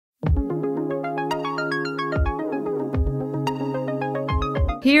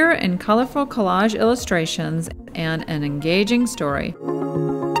Here in colorful collage illustrations and an engaging story,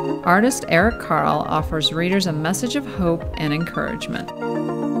 artist Carle offers readers a message of hope and encouragement.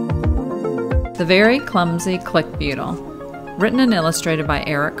 The Very Clumsy Click Beetle, written and illustrated by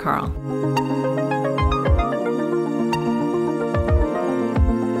Carle.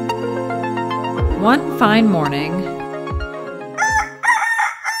 One fine morning,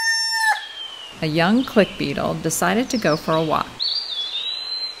 a young click beetle decided to go for a walk.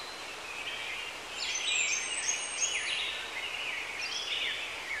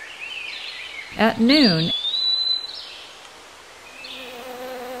 At noon,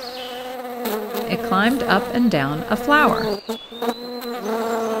 it climbed up and down a flower.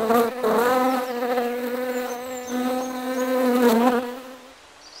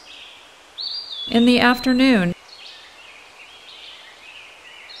 In the afternoon,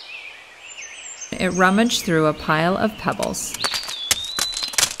 it rummaged through a pile of pebbles.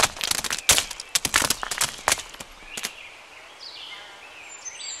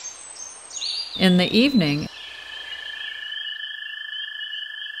 In the evening,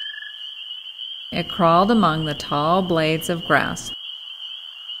 it crawled among the tall blades of grass.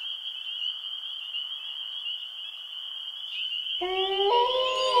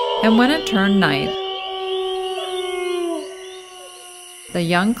 And when it turned night, the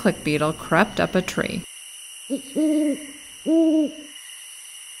young click beetle crept up a tree.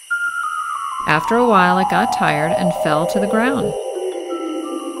 After a while, it got tired and fell to the ground.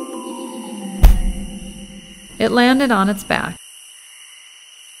 It landed on its back.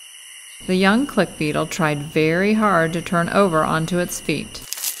 The young click beetle tried very hard to turn over onto its feet,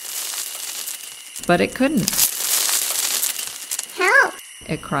 but it couldn't. Help!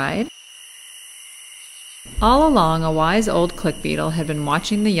 It cried. All along, a wise old click beetle had been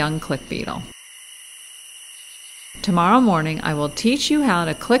watching the young click beetle. "Tomorrow morning I will teach you how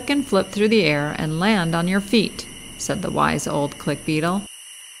to click and flip through the air and land on your feet," said the wise old click beetle.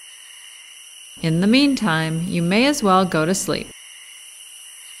 "In the meantime, you may as well go to sleep.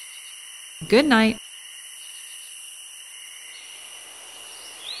 Good night."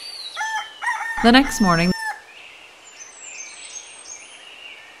 The next morning,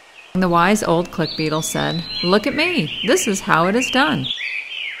 the wise old click beetle said, "Look at me, this is how it is done."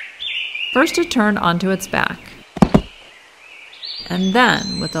 First it turned onto its back, and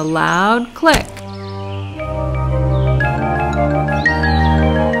then with a loud click,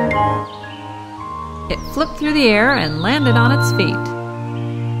 it flipped through the air and landed on its feet.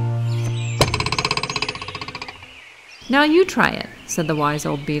 "Now you try it," said the wise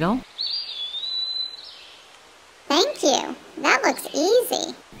old beetle. Thank you. That looks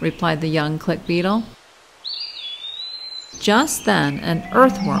easy, replied the young click beetle. Just then, an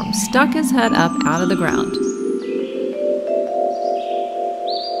earthworm stuck his head up out of the ground.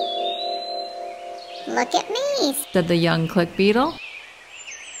 "Look at me," said the young click beetle.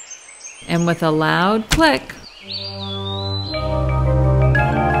 And with a loud click,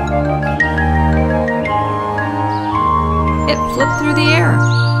 it flipped through the air,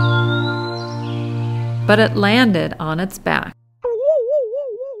 but it landed on its back.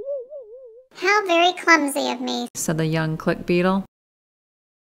 "How very clumsy of me," said the young click beetle.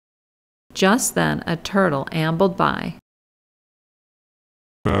 Just then, a turtle ambled by.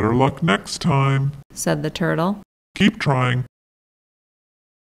 "Better luck next time," said the turtle. "Keep trying."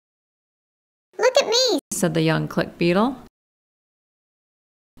 "Look at me," said the young click beetle.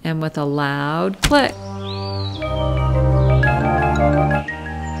 And with a loud click,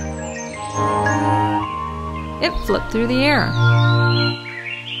 it flipped through the air,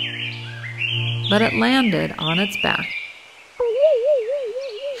 but it landed on its back.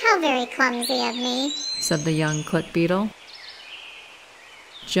 "How very clumsy of me," said the young click beetle.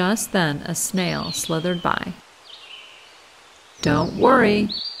 Just then, a snail slithered by. "Don't worry,"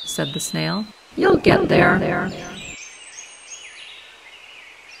 said the snail. "You'll get there."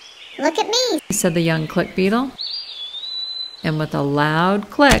 "Look at me," said the young click beetle. And with a loud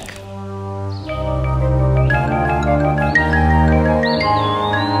click,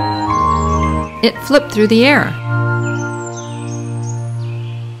 it flipped through the air,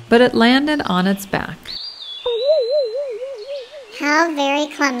 but it landed on its back. "How very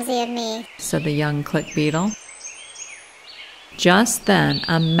clumsy of me," said the young click beetle. Just then,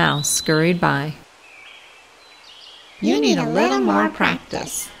 a mouse scurried by. "You need a little more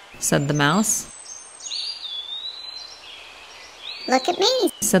practice," said the mouse. "Look at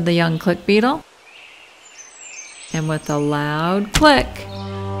me," said the young click beetle. And with a loud click,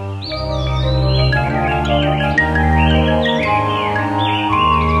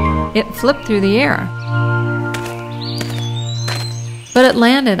 it flipped through the air, but it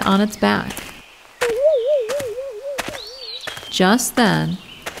landed on its back. Just then,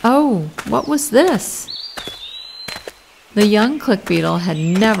 oh, what was this? The young click beetle had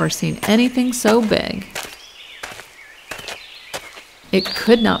never seen anything so big. It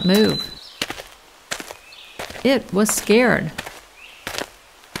could not move. It was scared.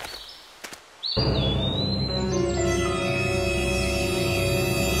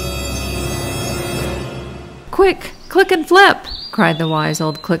 "Quick, click and flip!" cried the wise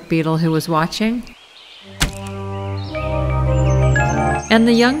old click beetle who was watching. And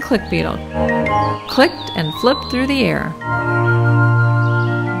the young click beetle clicked and flipped through the air.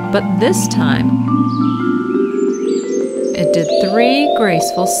 But this time, it did 3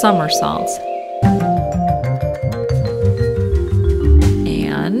 graceful somersaults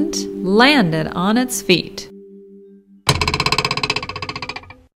and landed on its feet.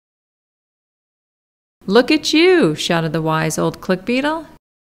 "Look at you!" shouted the wise old click beetle.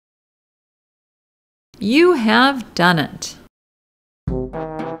 "You have done it!"